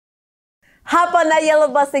Hop on that yellow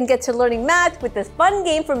bus and get to learning math with this fun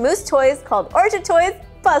game from Moose Toys called Orchard Toys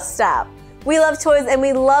Bus Stop. We love toys and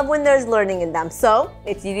we love when there's learning in them, so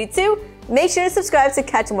if you do too, make sure to subscribe to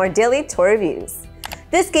catch more daily toy reviews.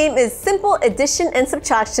 This game is simple addition and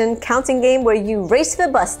subtraction counting game where you race to the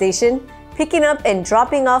bus station, picking up and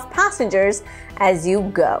dropping off passengers as you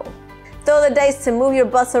go. Throw the dice to move your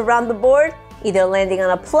bus around the board, either landing on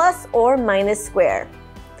a plus or minus square.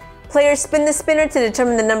 Players spin the spinner to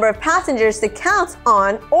determine the number of passengers to count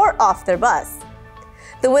on or off their bus.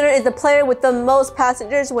 The winner is the player with the most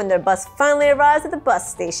passengers when their bus finally arrives at the bus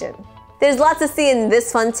station. There's lots to see in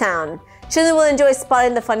this fun town. Children will enjoy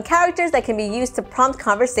spotting the fun characters that can be used to prompt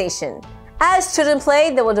conversation. As children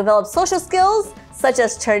play, they will develop social skills such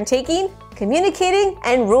as turn taking, communicating,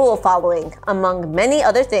 and rule following, among many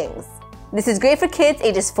other things. This is great for kids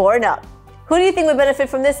ages 4 and up. Who do you think would benefit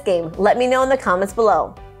from this game? Let me know in the comments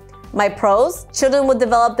below. My pros: children will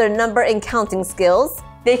develop their number and counting skills.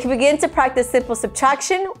 They can begin to practice simple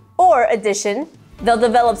subtraction or addition. They'll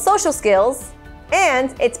develop social skills.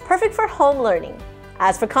 And it's perfect for home learning.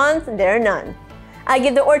 As for cons, there are none. I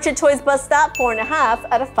give the Orchard Toys Bus Stop 4.5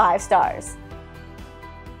 out of 5 stars.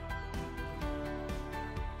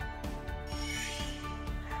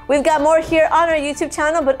 We've got more here on our YouTube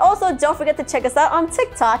channel, but also don't forget to check us out on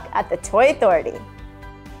TikTok at The Toy Authority.